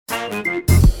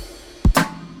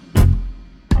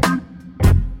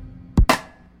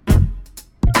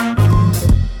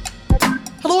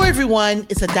Hello, everyone.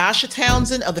 It's Adasha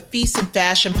Townsend of the Feast and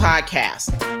Fashion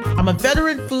Podcast. I'm a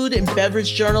veteran food and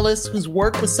beverage journalist who's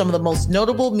worked with some of the most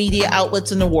notable media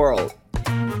outlets in the world.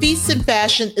 Feast and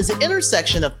Fashion is an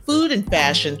intersection of food and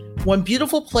fashion, one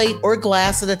beautiful plate or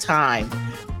glass at a time.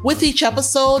 With each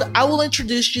episode, I will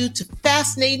introduce you to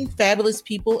fascinating, fabulous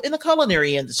people in the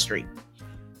culinary industry.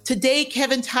 Today,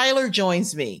 Kevin Tyler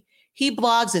joins me. He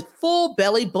blogs at Full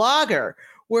Belly Blogger,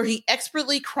 where he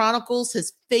expertly chronicles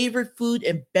his favorite food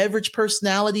and beverage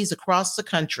personalities across the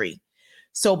country.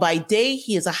 So by day,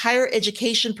 he is a higher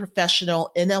education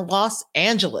professional in Los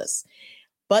Angeles.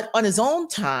 But on his own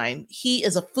time, he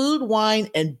is a food, wine,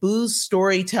 and booze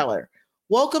storyteller.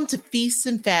 Welcome to Feast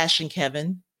and Fashion,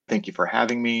 Kevin. Thank you for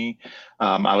having me.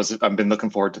 I've been looking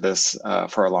forward to this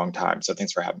for a long time. So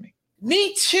thanks for having me.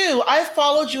 Me too. I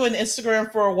followed you on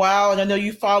Instagram for a while, and I know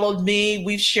you followed me.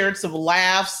 We've shared some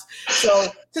laughs. So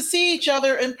to see each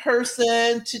other in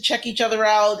person, to check each other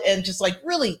out, and just like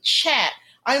really chat,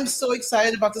 I'm so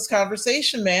excited about this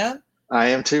conversation, man. I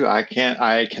am too. I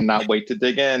cannot wait to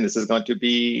dig in. This is going to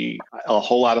be a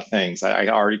whole lot of things. I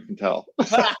already can tell.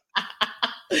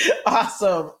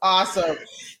 Awesome.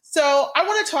 So I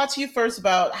want to talk to you first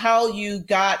about how you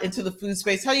got into the food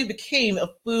space, how you became a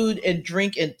food and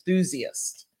drink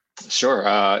enthusiast. Sure.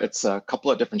 It's a couple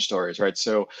of different stories, right?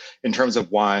 So in terms of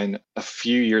wine, a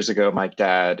few years ago, my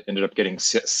dad ended up getting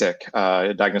sick,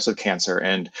 diagnosed with cancer,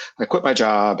 and I quit my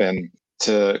job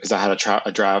because I had a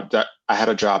job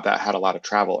that had a lot of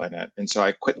travel in it. And so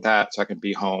I quit that so I could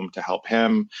be home to help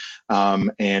him.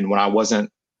 And when I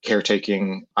wasn't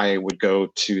caretaking, I would go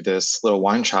to this little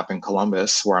wine shop in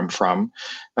Columbus, where I'm from,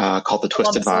 called the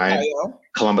Twisted Vine, Ohio.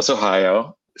 Columbus,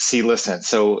 Ohio. See, listen,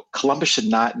 so Columbus should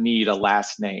not need a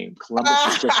last name. Columbus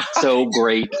is just so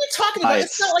great. What are you talking about?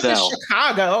 It's not like it's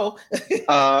Chicago.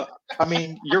 I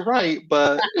mean, you're right,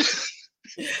 but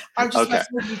I'm just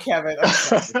messing with you, Kevin.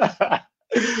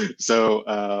 So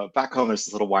back home, there's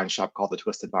this little wine shop called the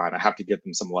Twisted Vine. I have to give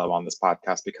them some love on this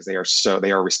podcast because they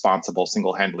are responsible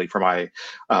single-handedly for my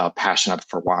passion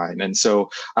for wine. And so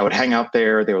I would hang out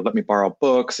there. They would let me borrow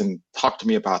books and talk to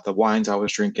me about the wines I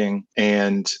was drinking.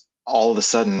 And all of a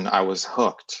sudden, I was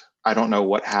hooked. I don't know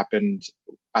what happened.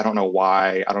 I don't know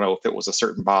why. I don't know if it was a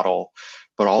certain bottle,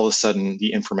 but all of a sudden,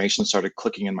 the information started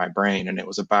clicking in my brain, and it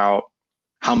was about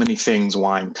how many things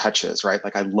wine touches, right?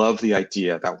 Like I love the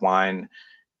idea that wine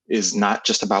is not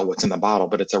just about what's in the bottle,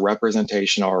 but it's a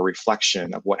representation or a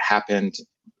reflection of what happened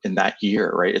in that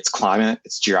year, right? It's climate,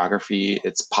 it's geography,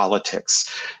 it's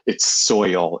politics, it's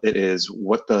soil, it is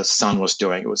what the sun was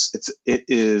doing. It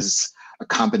is a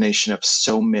combination of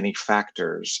so many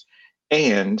factors,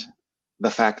 and the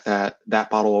fact that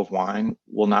that bottle of wine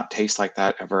will not taste like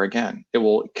that ever again. It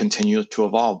will continue to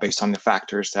evolve based on the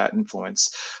factors that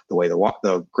influence the way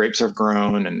the grapes are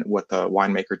grown and what the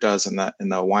winemaker does in the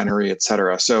winery, et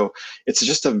cetera. So it's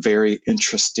just a very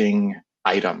interesting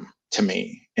item to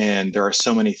me. And there are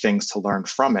so many things to learn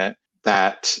from it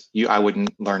that I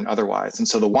wouldn't learn otherwise. And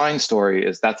so the wine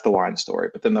story that's the wine story.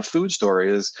 But then the food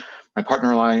story is my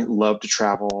partner and I love to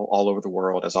travel all over the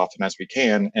world as often as we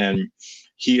can. And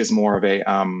he is more of a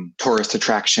tourist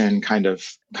attraction kind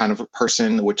of a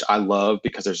person, which I love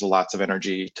because there's lots of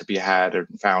energy to be had and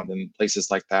found in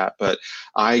places like that. But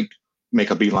I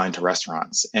make a beeline to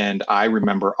restaurants, and I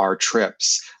remember our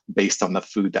trips based on the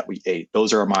food that we ate.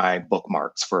 Those are my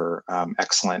bookmarks for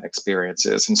excellent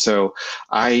experiences. And so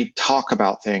I talk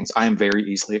about things. I am very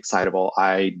easily excitable.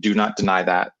 I do not deny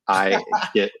that. I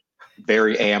get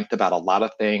very amped about a lot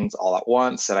of things all at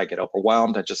once, and I get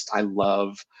overwhelmed. I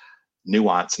love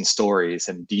nuance and stories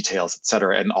and details, et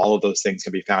cetera. And all of those things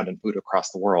can be found in food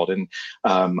across the world. And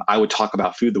I would talk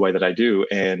about food the way that I do.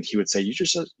 And he would say, you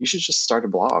should just start a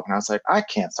blog. And I was like, I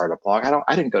can't start a blog.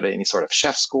 I didn't go to any sort of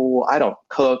chef school. I don't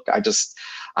cook. I just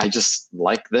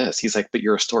like this. He's like, but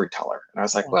you're a storyteller. And I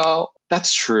was like, well,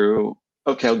 that's true.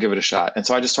 Okay, I'll give it a shot. And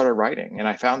so I just started writing. And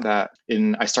I found that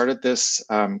I started this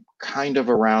kind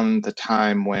of around the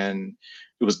time when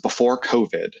it was before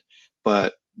COVID,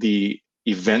 but the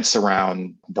events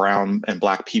around brown and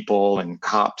Black people and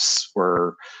cops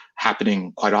were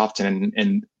happening quite often.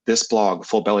 And this blog,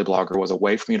 Full Belly Blogger, was a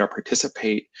way for me to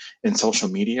participate in social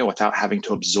media without having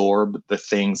to absorb the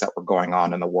things that were going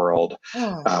on in the world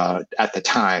at the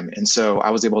time. And so I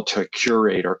was able to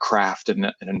curate or craft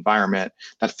an environment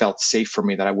that felt safe for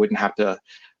me, that I wouldn't have to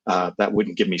that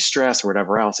wouldn't give me stress or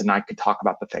whatever else. And I could talk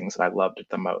about the things that I loved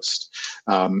the most.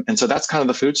 And so that's kind of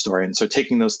the food story. And so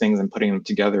taking those things and putting them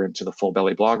together into the Full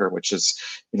Belly Blogger, which is,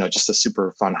 just a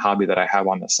super fun hobby that I have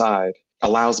on the side.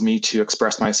 allows me to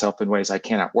express myself in ways I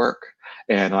can at work,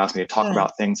 and allows me to talk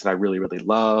about things that I really, really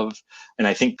love. And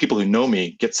I think people who know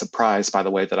me get surprised by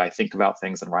the way that I think about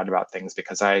things and write about things,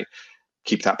 because I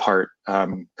keep that part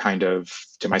kind of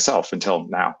to myself until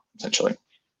now, essentially.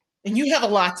 And you have a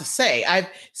lot to say. I've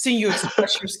seen you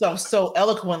express yourself so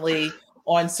eloquently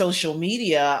on social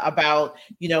media about,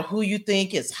 who you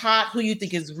think is hot, who you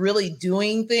think is really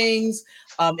doing things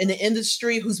in the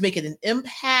industry, who's making an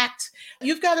impact.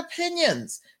 You've got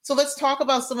opinions. So let's talk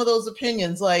about some of those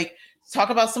opinions. Like, talk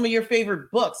about some of your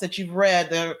favorite books that you've read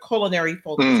that are culinary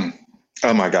focused.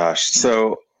 Oh my gosh.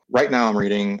 So right now I'm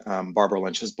reading Barbara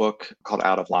Lynch's book called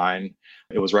Out of Line.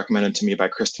 It was recommended to me by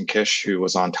Kristen Kish, who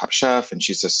was on Top Chef, and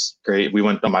she's just great.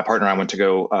 My partner and I went to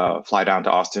go fly down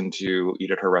to Austin to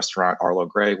eat at her restaurant, Arlo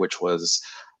Gray, which was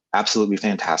absolutely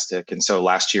fantastic. And so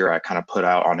last year I kind of put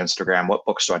out on Instagram, what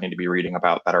books do I need to be reading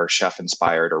about that are chef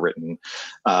inspired or written?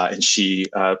 And she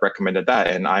recommended that,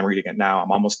 and I'm reading it now.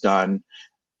 I'm almost done,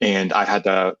 and I've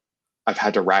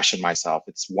had to ration myself.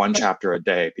 It's one chapter a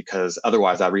day, because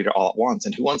otherwise I read it all at once.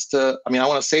 And who wants to, I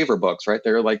want to savor books, right?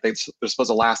 They're supposed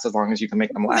to last as long as you can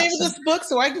make them last. Name of this book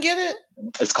so I can get it?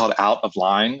 It's called Out of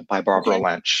Line by Barbara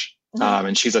Lynch.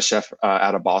 And she's a chef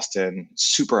out of Boston,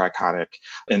 super iconic,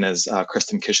 and is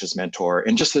Kristen Kish's mentor.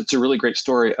 And just, it's a really great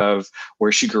story of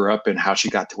where she grew up and how she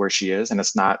got to where she is. And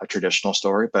it's not a traditional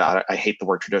story, but I hate the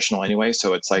word traditional anyway.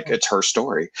 So it's like, it's her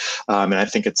story. And I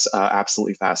think it's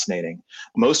absolutely fascinating.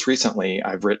 Most recently,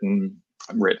 I've read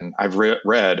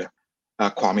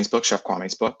Kwame's book, Chef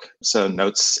Kwame's book. So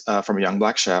Notes from a Young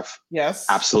Black Chef. Yes.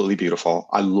 Absolutely beautiful.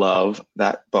 I love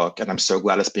that book, and I'm so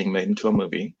glad it's being made into a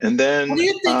movie. And then what do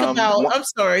you think about, I'm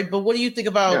sorry, but what do you think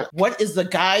about, what is the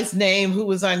guy's name who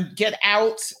was on Get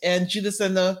Out and Judas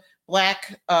and the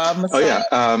Black Messiah?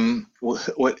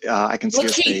 I can see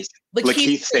his face.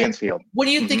 Lakeith Stanfield. What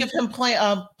do you think of him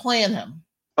playing him?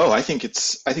 Oh, I think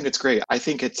it's great. I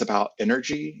think it's about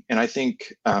energy. And I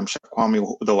think Chef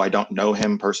Kwame, though I don't know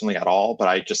him personally at all, but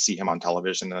I just see him on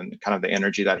television and kind of the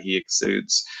energy that he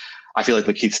exudes. I feel like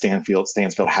Lakeith Stanfield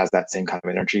has that same kind of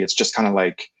energy. It's just kind of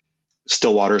like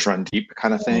still waters run deep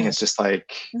kind of thing. It's just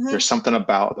like, there's something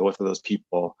about both of those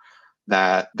people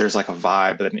that there's like a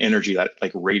vibe, an energy that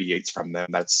like radiates from them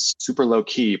that's super low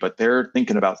key, but they're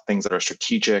thinking about things that are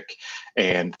strategic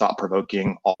and thought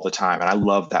provoking all the time. And I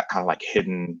love that kind of like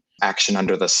hidden action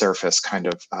under the surface kind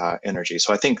of energy.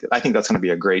 So I think that's going to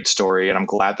be a great story, and I'm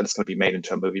glad that it's going to be made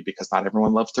into a movie, because not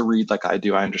everyone loves to read like I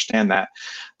do. I understand that,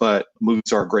 but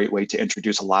movies are a great way to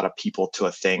introduce a lot of people to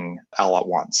a thing all at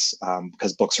once,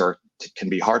 because books can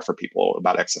be hard for people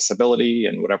about accessibility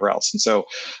and whatever else. And so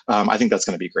I think that's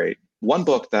going to be great. One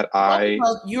book that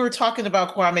you were talking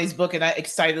about Kwame's book, and I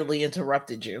excitedly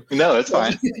interrupted you. No, it's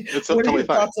fine. It's what totally are your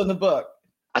thoughts on the book?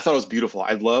 I thought it was beautiful.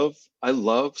 I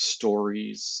love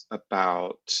stories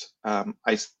about,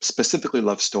 I specifically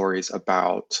love stories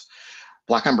about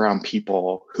Black and Brown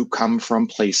people who come from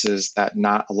places that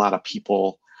not a lot of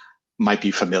people might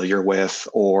be familiar with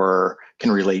or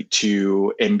can relate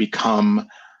to, and become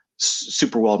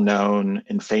super well known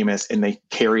and famous, and they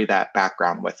carry that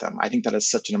background with them. I think that is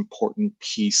such an important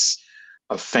piece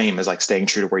of fame, is like staying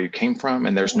true to where you came from,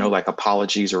 and there's no like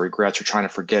apologies or regrets or trying to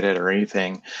forget it or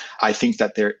anything. I think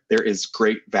that there is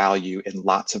great value in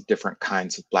lots of different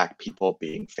kinds of Black people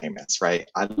being famous, right?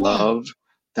 I love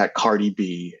that Cardi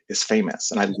B is famous,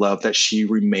 and I love that she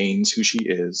remains who she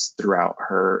is throughout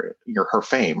her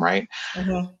fame, right?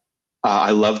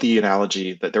 I love the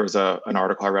analogy that there was an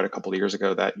article I read a couple of years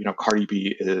ago that, Cardi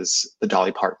B is the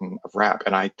Dolly Parton of rap.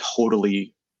 And I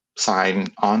totally sign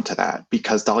on to that,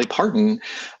 because Dolly Parton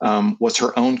was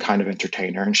her own kind of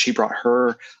entertainer, and she brought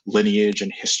her lineage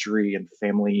and history and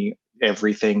family,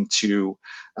 everything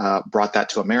brought that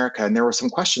to America. And there were some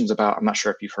questions about, I'm not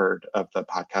sure if you've heard of the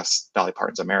podcast Dolly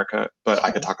Parton's America, but I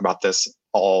could talk about this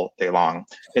all day long.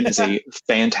 It is a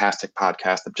fantastic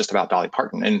podcast just about Dolly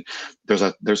Parton. And there's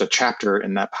a chapter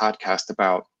in that podcast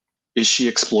about, is she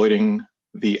exploiting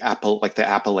the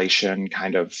Appalachian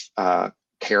kind of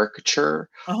caricature,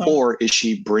 or is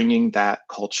she bringing that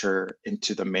culture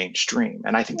into the mainstream?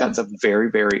 And I think that's a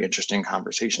very, very interesting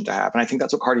conversation to have. And I think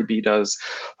that's what Cardi B does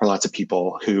for lots of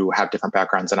people who have different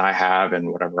backgrounds than I have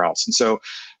and whatever else. And so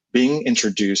being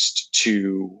introduced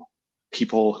to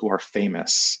people who are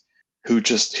famous,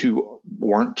 who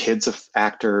weren't kids of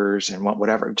actors and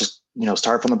whatever, just,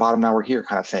 started from the bottom, now we're here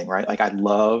kind of thing, right? Like, I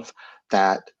love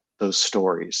those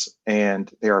stories,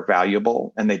 and they are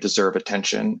valuable and they deserve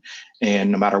attention.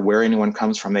 And no matter where anyone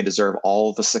comes from, they deserve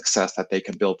all the success that they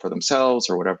can build for themselves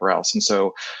or whatever else. And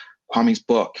so Kwame's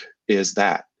book is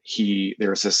that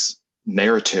there's this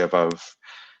narrative of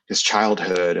his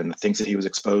childhood and the things that he was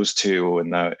exposed to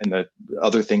and the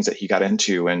other things that he got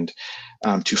into, and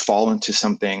to fall into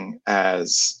something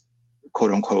as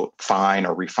quote unquote fine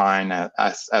or refined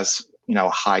as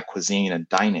high cuisine and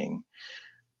dining.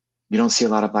 You don't see a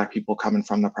lot of Black people coming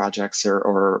from the projects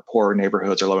or poor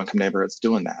neighborhoods or low income neighborhoods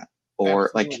doing that.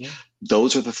 Or Absolutely. Like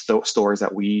those are the stories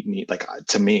that we need, like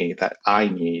to me, that I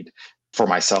need for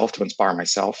myself to inspire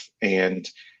myself, and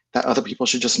that other people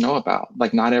should just know about.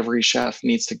 Like not every chef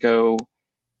needs to go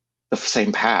the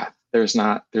same path. There's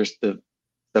the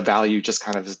value just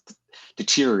kind of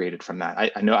deteriorated from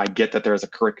that. I know I get that there's a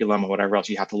curriculum or whatever else,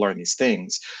 you have to learn these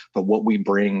things, but what we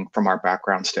bring from our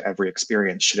backgrounds to every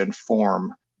experience should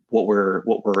inform what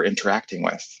we're interacting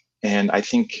with. And I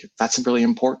think that's really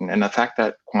important. And the fact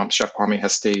that Chef Kwame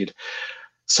has stayed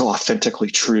so authentically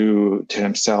true to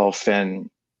himself, and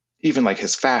even like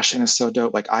his fashion is so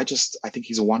dope. Like I think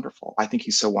he's wonderful. I think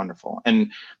he's so wonderful.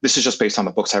 And this is just based on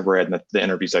the books I've read and the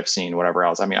interviews I've seen, whatever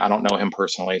else. I mean, I don't know him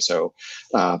personally, so,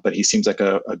 but he seems like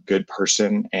a good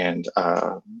person. And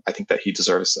I think that he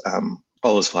deserves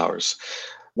all his flowers.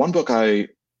 One book I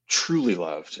truly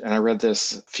loved, and I read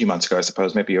this a few months ago, I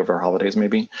suppose, maybe over holidays,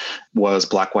 maybe, was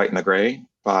Black, White, and the Gray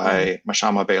by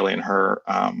Mashama Bailey and her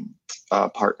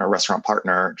restaurant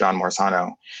partner, John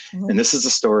Morisano. Mm-hmm. And this is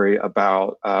a story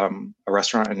about a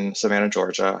restaurant in Savannah,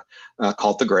 Georgia,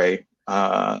 called The Gray,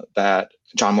 that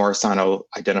John Morisano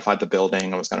identified the building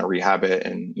and was going to rehab it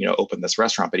and, open this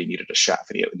restaurant, but he needed a chef.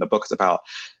 And the book is about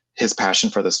his passion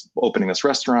for opening this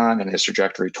restaurant and his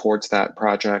trajectory towards that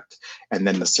project, and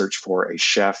then the search for a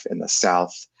chef in the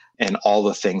South and all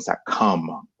the things that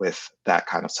come with that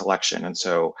kind of selection. And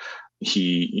so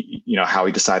he, how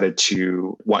he decided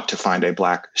to want to find a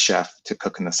Black chef to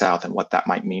cook in the South, and what that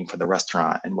might mean for the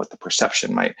restaurant and what the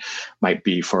perception might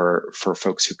be for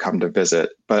folks who come to visit.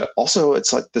 But also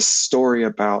it's like this story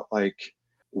about like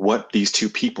what these two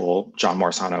people, John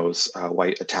Morisano's a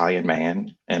white Italian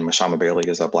man and Mashama Bailey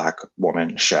is a Black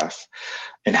woman chef,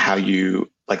 and how you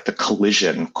like the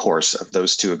collision course of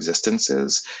those two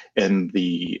existences and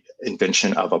the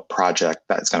invention of a project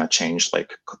that's going to change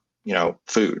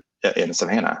food in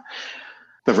Savannah.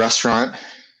 The restaurant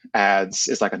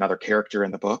is like another character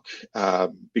in the book,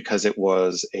 because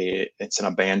it's an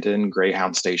abandoned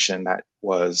Greyhound station that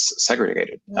was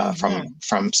segregated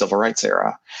from civil rights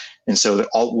era. And so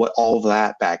all of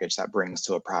that baggage that brings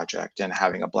to a project, and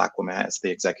having a Black woman as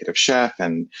the executive chef,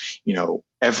 and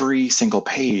every single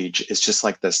page is just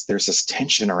like this. There's this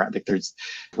tension around, like there's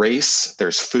race,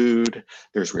 there's food,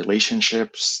 there's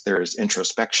relationships, there's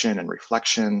introspection and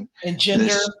reflection, and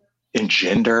gender. In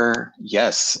gender,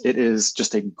 yes, it is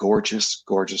just a gorgeous,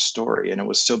 gorgeous story. And it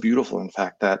was so beautiful, in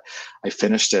fact, that I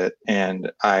finished it and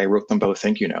I wrote them both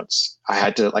thank you notes. I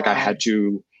had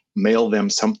to mail them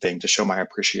something to show my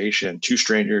appreciation. Two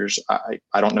strangers,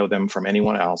 I don't know them from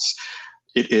anyone else.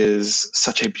 It is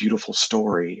such a beautiful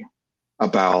story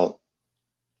about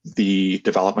the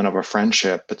development of a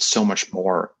friendship, but so much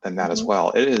more than that as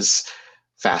well. It is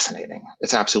fascinating.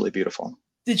 It's absolutely beautiful.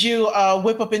 Did you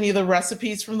whip up any of the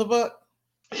recipes from the book?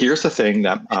 Here's the thing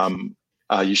that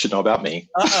you should know about me.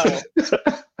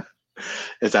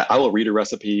 Is that I will read a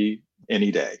recipe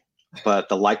any day, but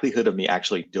the likelihood of me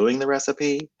actually doing the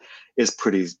recipe is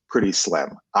pretty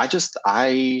slim.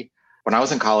 When I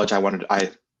was in college,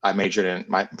 I majored in,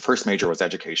 my first major was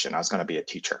education. I was going to be a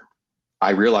teacher.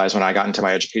 I realized when I got into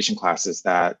my education classes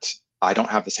that I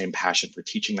don't have the same passion for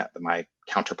teaching that my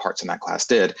counterparts in that class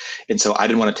did. And so I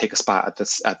didn't want to take a spot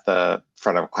at the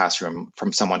front of a classroom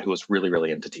from someone who was really,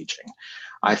 really into teaching.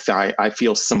 I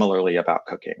feel similarly about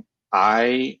cooking.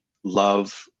 I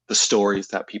love the stories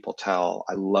that people tell.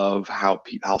 I love how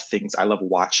I love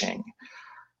watching.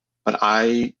 But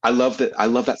I love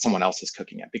that someone else is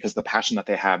cooking it, because the passion that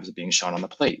they have is being shown on the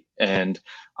plate. And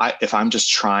if I'm just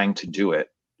trying to do it,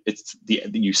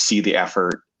 you see the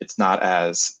effort. It's not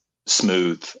as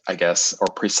smooth, I guess, or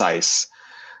precise.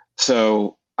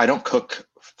 So I don't cook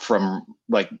from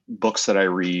like books that I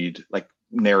read, like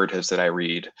narratives that I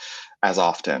read as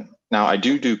often. Now I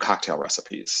do cocktail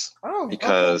recipes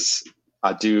because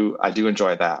I do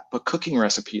enjoy that. But cooking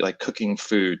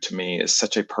food to me is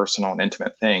such a personal and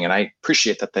intimate thing. And I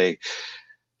appreciate that they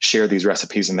share these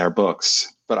recipes in their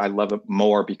books, but I love it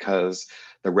more because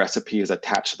the recipe is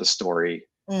attached to the story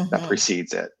that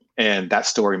precedes it. And that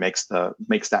story makes that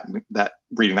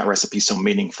reading that recipe so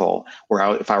meaningful,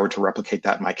 where if I were to replicate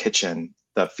that in my kitchen,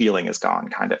 the feeling is gone,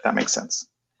 kind of, if that makes sense.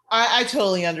 I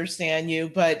totally understand you,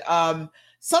 but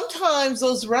sometimes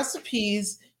those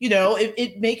recipes,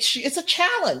 it makes you, it's a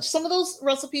challenge. Some of those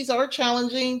recipes are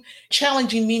challenging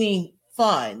meaning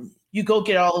fun. You go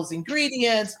get all those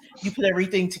ingredients, you put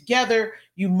everything together,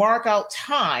 you mark out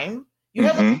time. You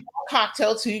have a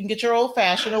cocktail so you can get your old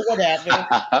fashioned or whatever.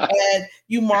 And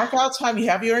you mark out time, you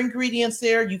have your ingredients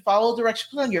there, you follow directions,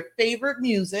 put on your favorite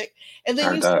music, and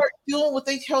then you start doing what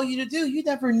they tell you to do. You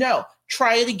never know.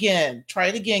 Try it again,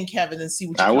 Kevin, and see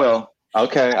what you I will.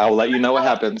 Okay, I'll let you know what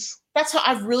happens. That's how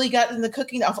I've really gotten into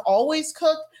cooking. I've always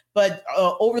cooked, but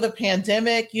over the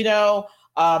pandemic,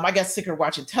 I got sick of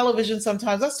watching television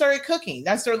sometimes. I started cooking.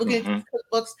 I started looking at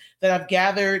cookbooks that I've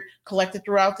gathered, collected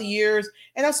throughout the years,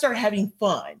 and I started having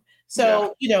fun.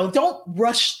 So, don't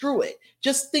rush through it.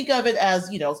 Just think of it as,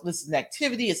 this is an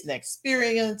activity, it's an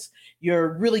experience.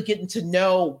 You're really getting to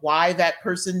know why that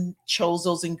person chose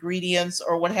those ingredients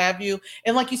or what have you.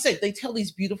 And like you said, they tell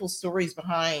these beautiful stories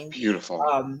behind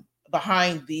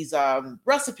these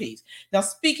recipes. Now,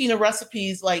 speaking of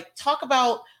recipes, talk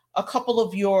about a couple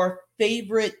of your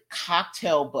favorite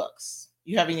cocktail books.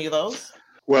 You have any of those?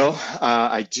 Well,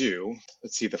 I do.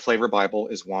 Let's see. The Flavor Bible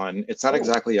is one. It's not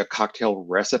exactly a cocktail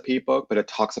recipe book, but it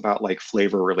talks about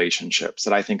flavor relationships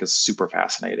that I think is super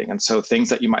fascinating. And so things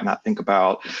that you might not think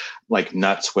about, like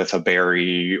nuts with a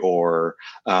berry or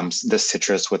this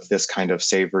citrus with this kind of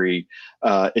savory.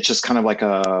 It's just kind of like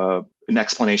an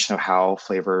explanation of how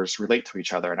flavors relate to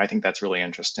each other. And I think that's really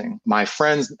interesting. My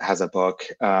friend has a book.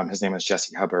 His name is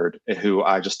Jesse Hubbard, who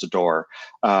I just adore.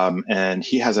 And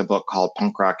he has a book called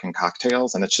Punk Rock and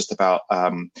Cocktails. And it's just about,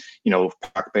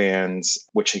 rock bands,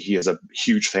 which he is a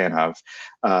huge fan of,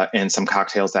 and some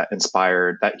cocktails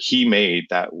that he made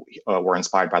that were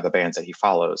inspired by the bands that he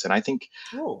follows. And I think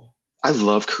I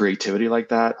love creativity like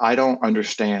that. I don't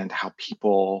understand how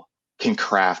people can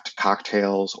craft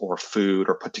cocktails or food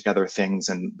or put together things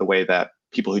in the way that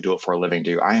people who do it for a living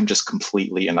do. I am just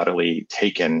completely and utterly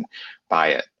taken by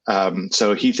it.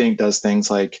 So he does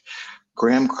things like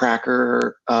graham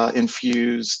cracker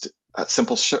infused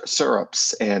simple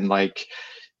syrups and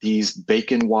these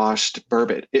bacon washed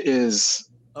bourbon. It is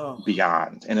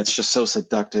beyond, and it's just so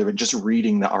seductive. And just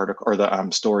reading the article or the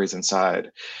stories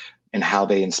inside and how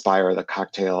they inspire the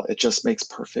cocktail, it just makes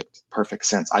perfect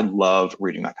sense. I love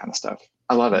reading that kind of stuff.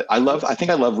 I love it. I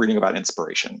think I love reading about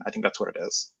inspiration. I think that's what it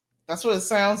is. That's what it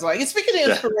sounds like. And speaking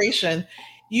of inspiration,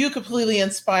 you completely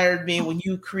inspired me when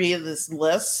you created this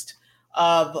list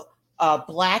of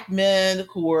Black men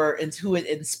who had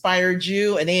inspired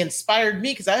you, and they inspired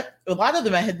me because a lot of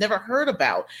them I had never heard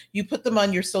about. You put them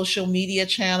on your social media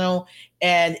channel,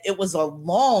 and it was a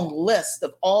long list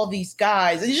of all these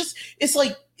guys. And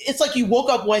it's like you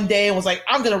woke up one day and was like,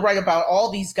 I'm going to write about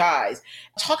all these guys.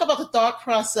 Talk about the thought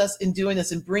process in doing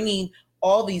this and bringing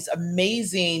all these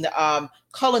amazing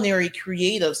culinary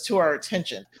creatives to our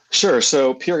attention. Sure.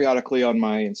 So periodically on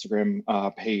my Instagram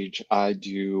page, I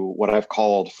do what I've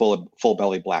called full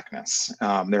belly blackness.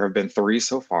 There have been 3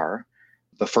 so far.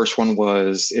 The first one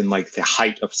was in the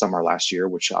height of summer last year,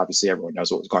 which obviously everyone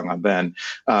knows what was going on then.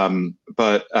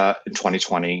 But in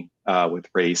 2020, with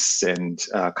race and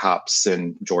cops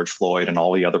and George Floyd and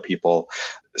all the other people.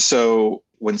 So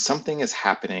when something is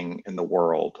happening in the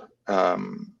world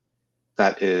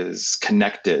that is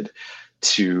connected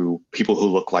to people who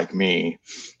look like me,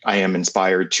 I am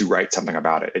inspired to write something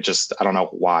about it. I don't know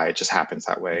why, it just happens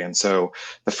that way. And so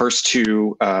the first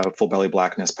 2 Full Belly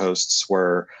Blackness posts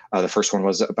were, the first one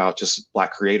was about just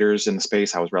Black creators in the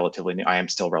space. I am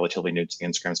still relatively new to the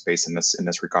Instagram space in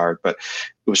this regard, but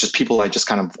it was just people I just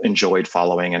kind of enjoyed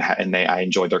following and I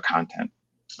enjoyed their content.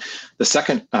 The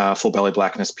second Full Belly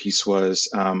Blackness piece was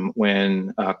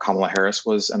when Kamala Harris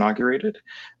was inaugurated,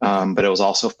 but it was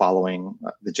also following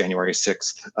the January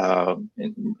 6th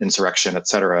insurrection, et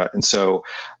cetera. And so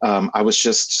I was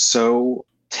just so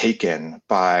taken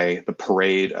by the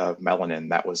parade of melanin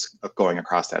that was going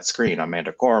across that screen.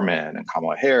 Amanda Gorman and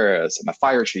Kamala Harris and the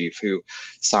fire chief who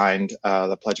signed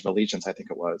the Pledge of Allegiance, I think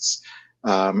it was.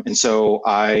 And so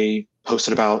I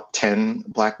posted about 10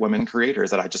 Black women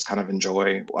creators that I just kind of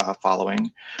enjoy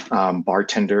following,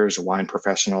 bartenders, wine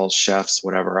professionals, chefs,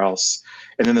 whatever else.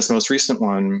 And then this most recent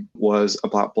one was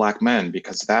about Black men,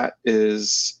 because that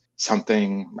is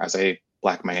something, as a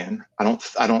Black man, I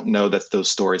don't know that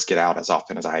those stories get out as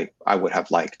often as I would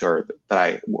have liked or that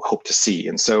I hope to see.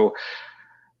 And so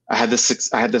I had this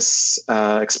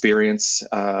experience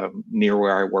near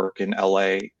where I work in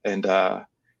LA, and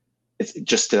it's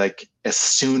just as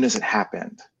soon as it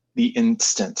happened, the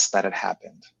instant that it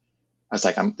happened, I was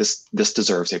like, this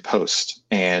deserves a post.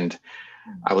 And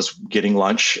I was getting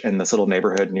lunch in this little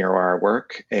neighborhood near where I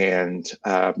work, and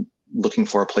looking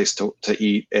for a place to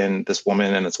eat. And this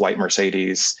woman in this white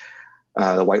Mercedes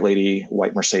The white lady,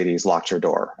 white Mercedes, locked her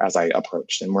door as I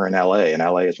approached, and we're in LA, and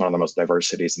LA is one of the most diverse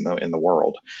cities in the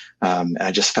world. And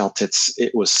I just felt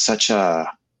it was such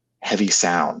a heavy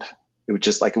sound. It was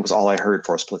just like it was all I heard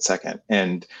for a split second,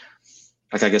 and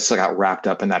like I guess I got wrapped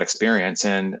up in that experience,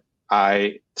 and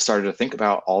I started to think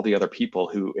about all the other people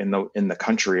who in the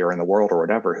country or in the world or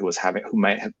whatever who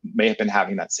may have been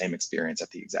having that same experience at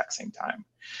the exact same time.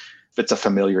 It's a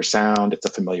familiar sound. It's a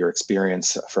familiar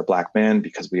experience for Black men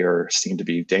because we are seen to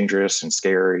be dangerous and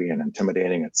scary and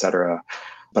intimidating, et cetera.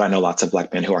 But I know lots of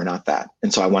Black men who are not that.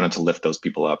 And so I wanted to lift those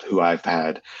people up who I've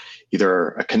had either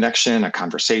a connection, a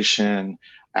conversation,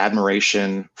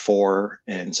 admiration for.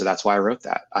 And so that's why I wrote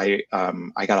that. I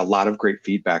got a lot of great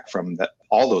feedback from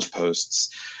all those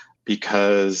posts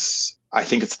because I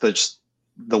think it's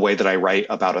the way that I write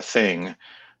about a thing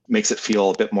makes it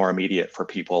feel a bit more immediate for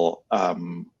people.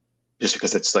 Just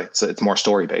because it's more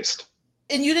story based.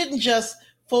 And you didn't just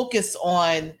focus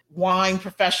on wine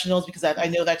professionals because I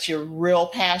know that's your real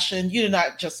passion. You did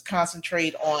not just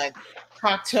concentrate on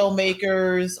cocktail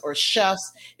makers or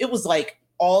chefs. It was like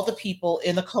all the people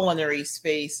in the culinary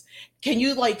space. Can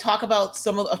you talk about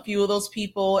a few of those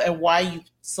people and why you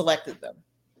selected them?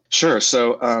 Sure.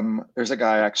 So there's a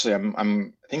guy actually. I think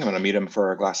I'm going to meet him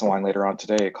for a glass of wine later on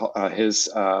today. His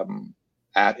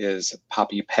at is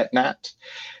Poppy Petnat.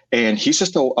 And he's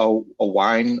just a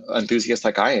wine enthusiast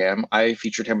like I am. I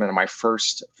featured him in my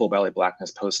first Full Belly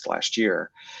Blackness post last year.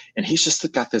 And he's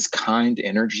just got this kind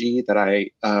energy that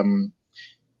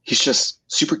he's just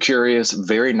super curious,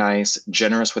 very nice,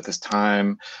 generous with his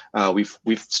time.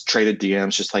 We've traded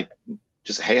DMs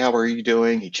just, hey, how are you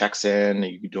doing? He checks in, are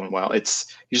you doing well? He's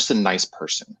just a nice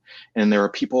person. And there are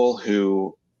people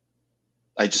who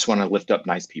I just want to lift up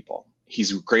nice people.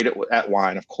 He's great at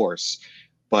wine, of course,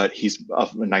 but he's a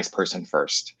nice person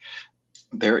first.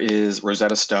 There is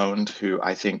Rosetta Stone, who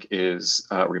I think is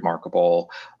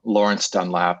remarkable. Lawrence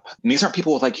Dunlap. And these aren't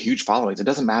people with huge followings. It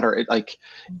doesn't matter. That's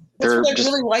what I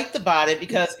really liked about it,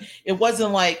 because it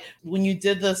wasn't like when you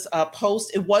did this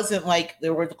post, it wasn't like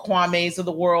there were the Kwame's of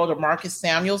the world or Marcus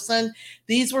Samuelson.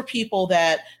 These were people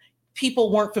that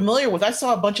people weren't familiar with. I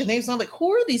saw a bunch of names and I'm like,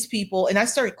 who are these people? And I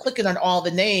started clicking on all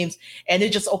the names and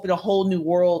it just opened a whole new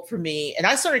world for me. And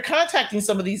I started contacting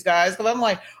some of these guys because I'm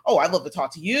like, oh, I'd love to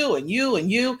talk to you and you and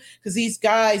you, because these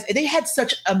guys, and they had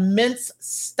such immense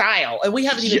style. And we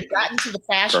haven't even gotten to the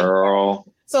fashion. Girl.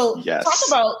 So yes. Talk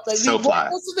about so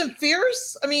most of them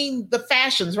fierce. I mean, the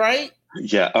fashions, right?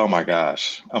 Yeah. Oh my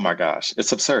gosh.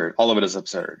 It's absurd. All of it is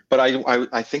absurd. But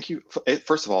I think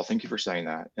first of all, thank you for saying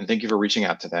that. And thank you for reaching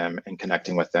out to them and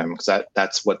connecting with them, because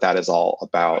that's what that is all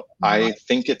about. Mm-hmm. I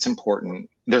think it's important.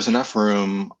 There's enough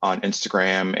room on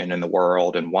Instagram and in the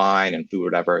world and wine and food,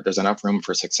 whatever. There's enough room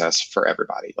for success for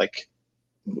everybody.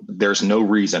 There's no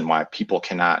reason why people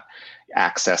cannot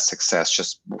access success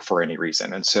just for any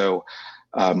reason. And so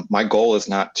my goal is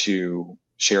not to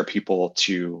share people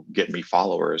to get me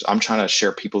followers. I'm trying to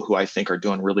share people who I think are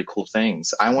doing really cool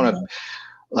things. I want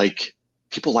to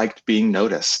people like being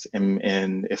noticed,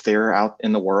 and if they're out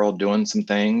in the world doing some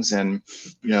things, and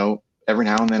every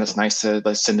now and then it's nice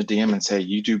to send a DM and say,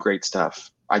 you do great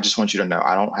stuff. I just want you to know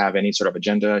I don't have any sort of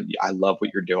agenda. I love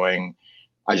what you're doing.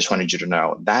 I just wanted you to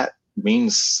know. That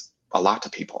means a lot to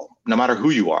people, no matter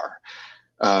who you are.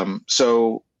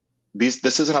 So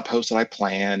this isn't a post that I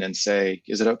plan and say,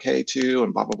 is it okay to,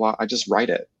 and blah, blah, blah. I just write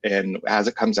it. And as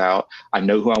it comes out, I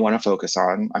know who I want to focus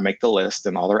on. I make the list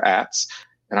and all their ats,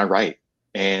 and I write.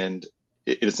 And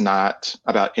it is not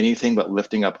about anything but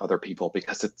lifting up other people,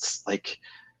 because it's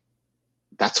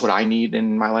that's what I need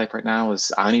in my life right now.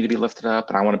 Is I need to be lifted up,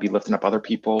 and I want to be lifting up other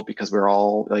people, because we're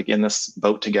all in this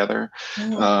boat together.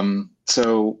 Mm-hmm.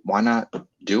 So why not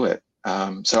do it?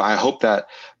 So I hope that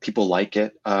people like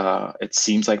it. It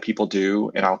seems like people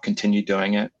do, and I'll continue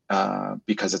doing it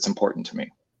because it's important to me.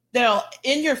 Now,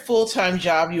 in your full-time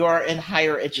job, you are in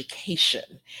higher education.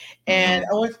 And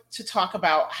I want to talk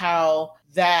about how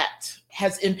that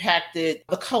has impacted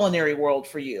the culinary world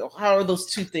for you. How are those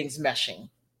two things meshing?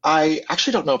 I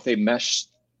actually don't know if they mesh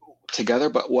together,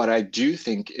 but what I do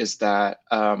think is that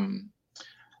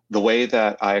the way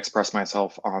that I express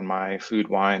myself on my food,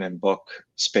 wine, and book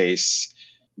space,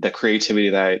 the creativity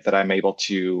that I'm able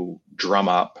to drum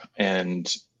up and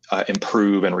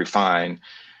improve and refine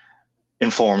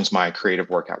informs my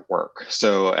creative work at work.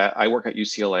 So I work at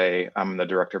UCLA. I'm the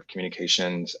director of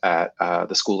communications at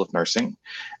the School of Nursing.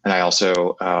 And I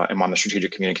also am on the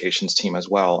strategic communications team as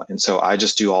well. And so I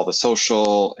just do all the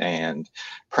social and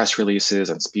press releases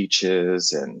and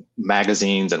speeches and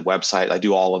magazines and websites. I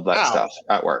do all of that stuff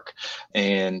at work.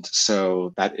 And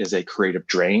so that is a creative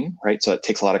drain, right? So it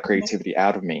takes a lot of creativity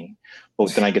out of me.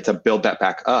 but then I get to build that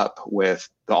back up with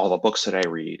all the books that I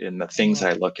read and the things that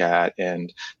I look at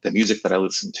and the music that I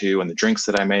listen to and the drinks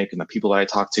that I make and the people that I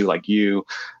talk to, like you.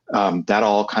 That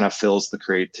all kind of fills the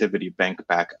creativity bank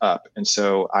back up. And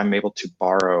so I'm able to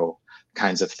borrow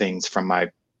kinds of things from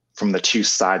the two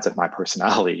sides of my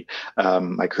personality.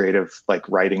 My creative, like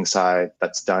writing side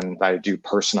that I do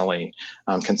personally,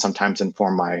 can sometimes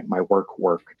inform my work.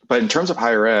 But in terms of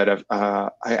higher ed, I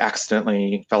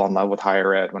accidentally fell in love with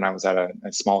higher ed when I was at a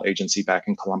small agency back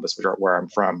in Columbus, where I'm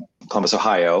from, Columbus,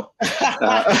 Ohio.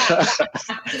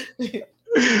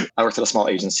 I worked at a small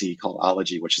agency called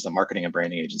Ology, which is a marketing and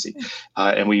branding agency.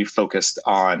 And we focused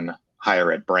on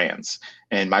higher ed brands.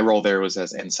 And my role there was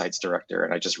as insights director.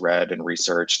 And I just read and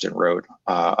researched and wrote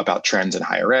about trends in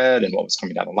higher ed and what was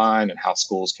coming down the line and how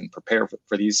schools can prepare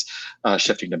for these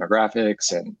shifting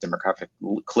demographics and demographic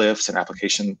cliffs and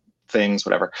application things,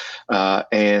 whatever.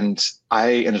 And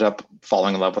I ended up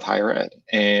falling in love with higher ed.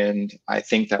 And I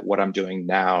think that what I'm doing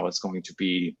now is going to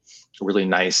be a really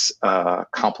nice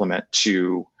complement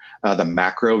to the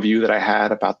macro view that I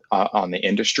had about on the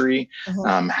industry.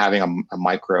 Having a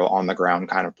micro on the ground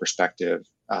kind of perspective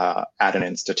at an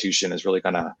institution is really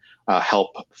going to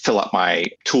help fill up my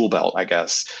tool belt, I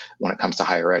guess, when it comes to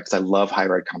higher ed, because I love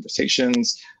higher ed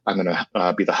conversations. I'm going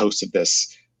to be the host of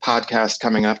this podcast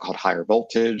coming up called Higher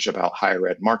Voltage about higher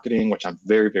ed marketing, which I'm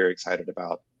very, very excited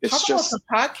about. It's just a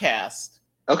podcast.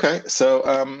 Okay, so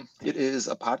it is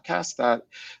a podcast that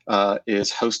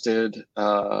is hosted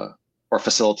or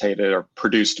facilitated or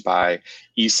produced by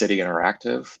eCity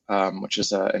Interactive, which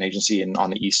is an agency on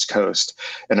the East Coast.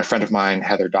 And a friend of mine,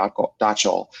 Heather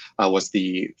Dotchell, was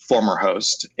the former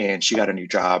host, and she got a new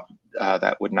job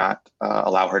that would not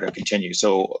allow her to continue.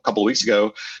 So a couple of weeks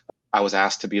ago, I was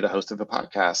asked to be the host of the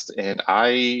podcast, and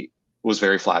I was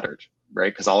very flattered,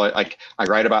 right? Because I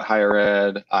write about higher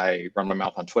ed, I run my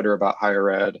mouth on Twitter about higher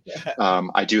ed.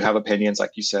 I do have opinions,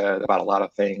 like you said, about a lot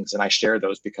of things, and I share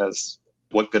those because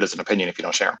what good is an opinion if you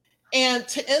don't share them? And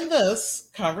to end this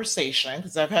conversation,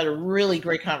 because I've had a really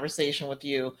great conversation with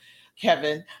you,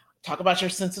 Kevin, talk about your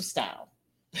sense of style.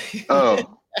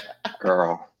 Oh,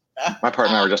 girl. My partner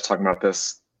and I were just talking about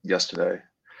this yesterday.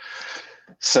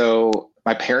 So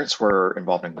my parents were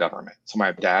involved in government. So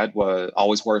my dad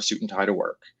always wore a suit and tie to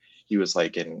work. He was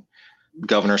like in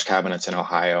governor's cabinets in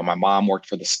Ohio. My mom worked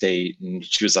for the state and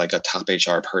she was like a top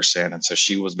HR person. And so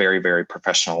she was very, very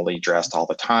professionally dressed all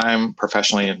the time,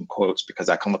 professionally in quotes, because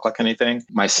that can look like anything.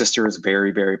 My sister is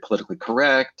very, very politically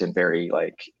correct and very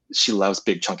she loves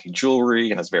big chunky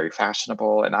jewelry and is very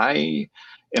fashionable. And I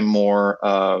am more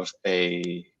of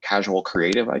a casual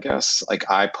creative, I guess.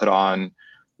 Like I put on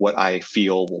what I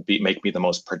feel will make me the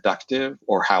most productive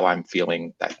or how I'm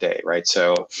feeling that day, right?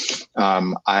 So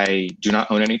I do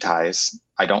not own any ties.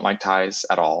 I don't like ties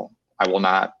at all. I will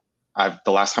not.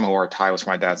 The last time I wore a tie was for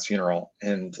my dad's funeral,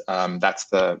 and that's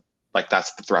the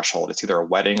threshold. It's either a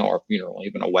wedding or a funeral.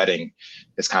 Even a wedding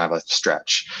is kind of a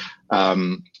stretch.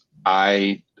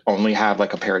 I only have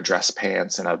like a pair of dress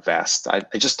pants and a vest. I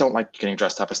just don't like getting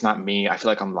dressed up. It's not me. I feel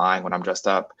like I'm lying when I'm dressed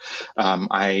up.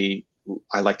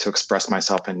 I like to express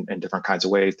myself in different kinds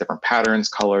of ways, different patterns,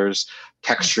 colors,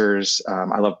 textures.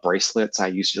 I love bracelets. I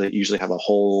usually have a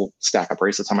whole stack of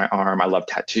bracelets on my arm. I love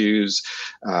tattoos,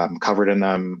 covered in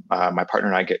them. My partner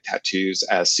and I get tattoos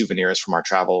as souvenirs from our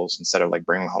travels instead of like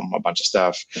bringing home a bunch of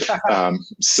stuff. I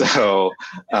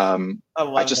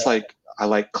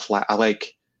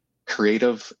like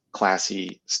creative,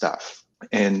 classy stuff.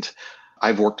 And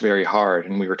I've worked very hard,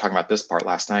 and we were talking about this part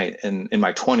last night. And in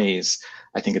my 20s,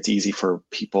 I think it's easy for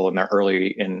people in their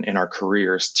early in our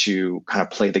careers to kind of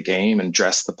play the game and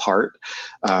dress the part.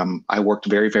 I worked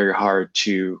very, very hard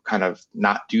to kind of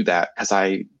not do that because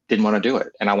I didn't want to do it.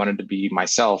 And I wanted to be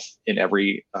myself in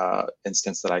every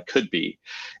instance that I could be.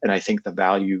 And I think the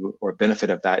value or benefit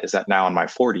of that is that now in my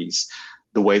 40s,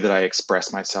 the way that I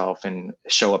express myself and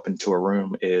show up into a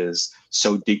room is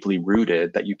so deeply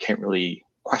rooted that you can't really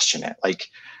question it. Like,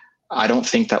 I don't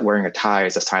think that wearing a tie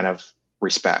is a sign of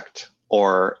respect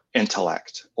or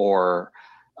intellect, or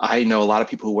I know a lot of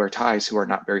people who wear ties who are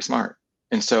not very smart.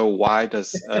 And so why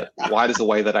does the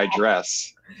way that I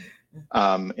dress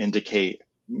indicate,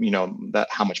 that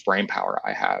how much brain power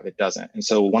I have? It doesn't. And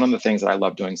so one of the things that I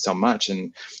love doing so much,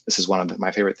 and this is one of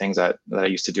my favorite things that I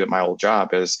used to do at my old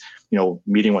job, is,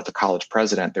 meeting with the college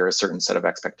president, there are a certain set of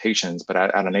expectations, but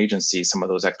at an agency, some of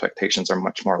those expectations are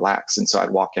much more lax. And so I'd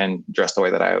walk in dressed the way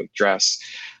that I would dress.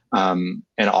 And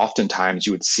oftentimes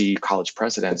you would see college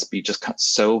presidents be just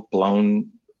so blown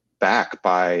back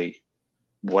by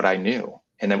what I knew.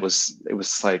 And it was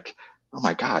like, oh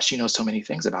my gosh, you know so many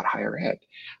things about higher ed.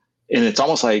 And it's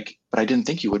almost like but I didn't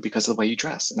think you would because of the way you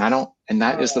dress. And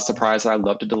that is the surprise that I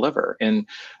love to deliver. And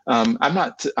I'm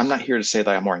not here to say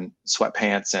that I'm wearing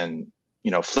sweatpants and,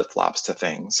 flip-flops to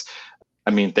things.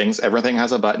 I mean, everything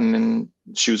has a button and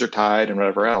shoes are tied and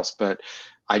whatever else, but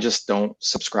I just don't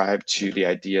subscribe to the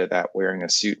idea that wearing a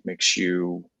suit makes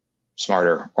you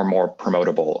smarter or more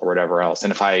promotable or whatever else.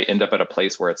 And if I end up at a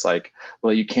place where it's like,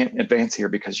 well, you can't advance here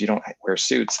because you don't wear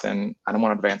suits, then I don't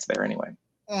want to advance there anyway.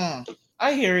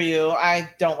 I hear you. I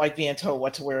don't like being told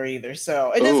what to wear either.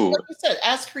 So, and that's like you said,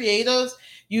 as creatives,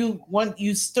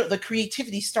 the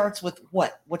creativity starts with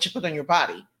what you put on your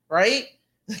body, right?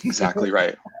 Exactly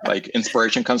right. Like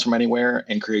inspiration comes from anywhere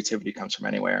and creativity comes from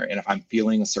anywhere. And if I'm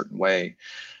feeling a certain way,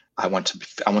 I want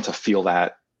to feel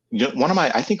that.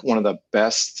 I think one of the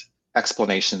best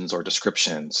explanations or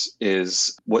descriptions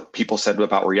is what people said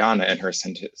about Rihanna in her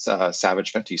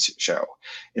Savage Fenty show.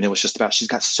 And it was just about, she's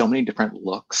got so many different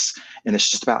looks, and it's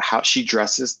just about how she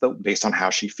dresses based on how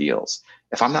she feels.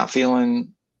 If I'm not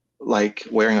feeling like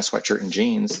wearing a sweatshirt and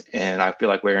jeans, and I feel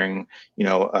like wearing,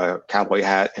 a cowboy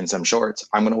hat and some shorts,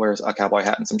 I'm going to wear a cowboy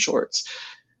hat and some shorts.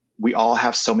 We all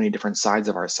have so many different sides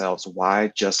of ourselves.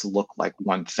 Why just look like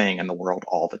one thing in the world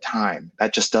all the time?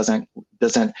 That just doesn't,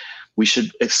 we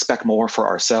should expect more for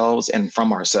ourselves and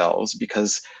from ourselves,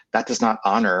 because that does not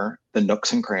honor the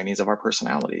nooks and crannies of our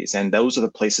personalities. And those are the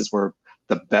places where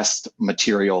the best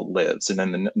material lives, and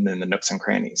then the nooks and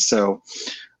crannies. So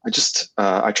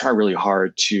I try really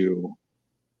hard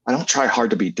I don't try hard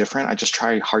to be different. I just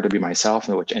try hard to be myself,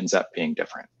 which ends up being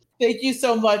different. Thank you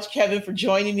so much, Kevin, for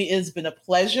joining me. It's been a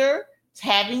pleasure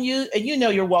having you. And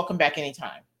you're welcome back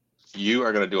anytime. You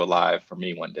are going to do a live for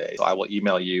me one day. So I will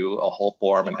email you a whole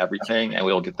form and everything, and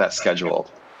we'll get that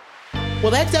scheduled.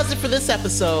 Well, that does it for this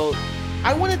episode.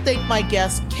 I want to thank my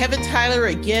guest, Kevin Tyler,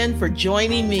 again for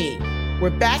joining me. We're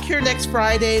back here next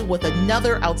Friday with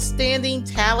another outstanding,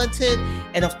 talented,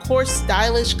 and of course,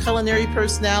 stylish culinary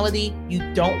personality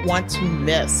you don't want to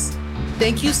miss.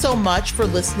 Thank you so much for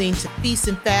listening to Feast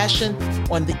and Fashion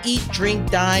on the Eat, Drink,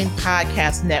 Dine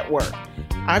podcast network.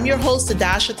 I'm your host,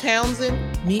 Adasha Townsend.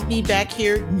 Meet me back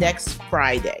here next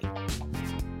Friday.